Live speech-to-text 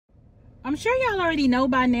I'm sure y'all already know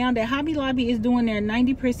by now that Hobby Lobby is doing their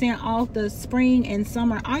 90% off the spring and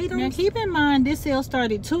summer items. Now keep in mind, this sale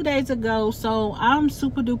started 2 days ago, so I'm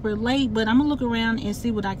super duper late, but I'm gonna look around and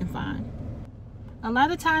see what I can find. A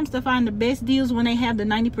lot of times to find the best deals when they have the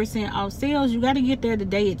 90% off sales, you got to get there the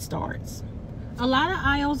day it starts. A lot of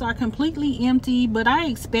aisles are completely empty, but I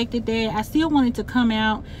expected that. I still wanted to come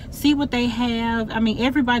out, see what they have. I mean,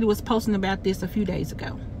 everybody was posting about this a few days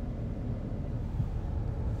ago.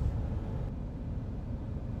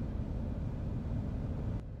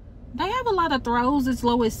 They have a lot of throws as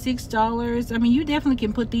low as $6. I mean, you definitely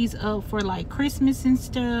can put these up for like Christmas and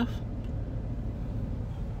stuff.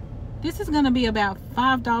 This is going to be about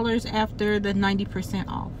 $5 after the 90%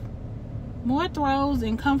 off. More throws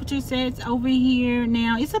and comforter sets over here.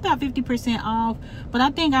 Now, it's about 50% off, but I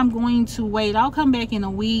think I'm going to wait. I'll come back in a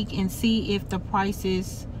week and see if the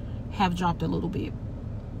prices have dropped a little bit.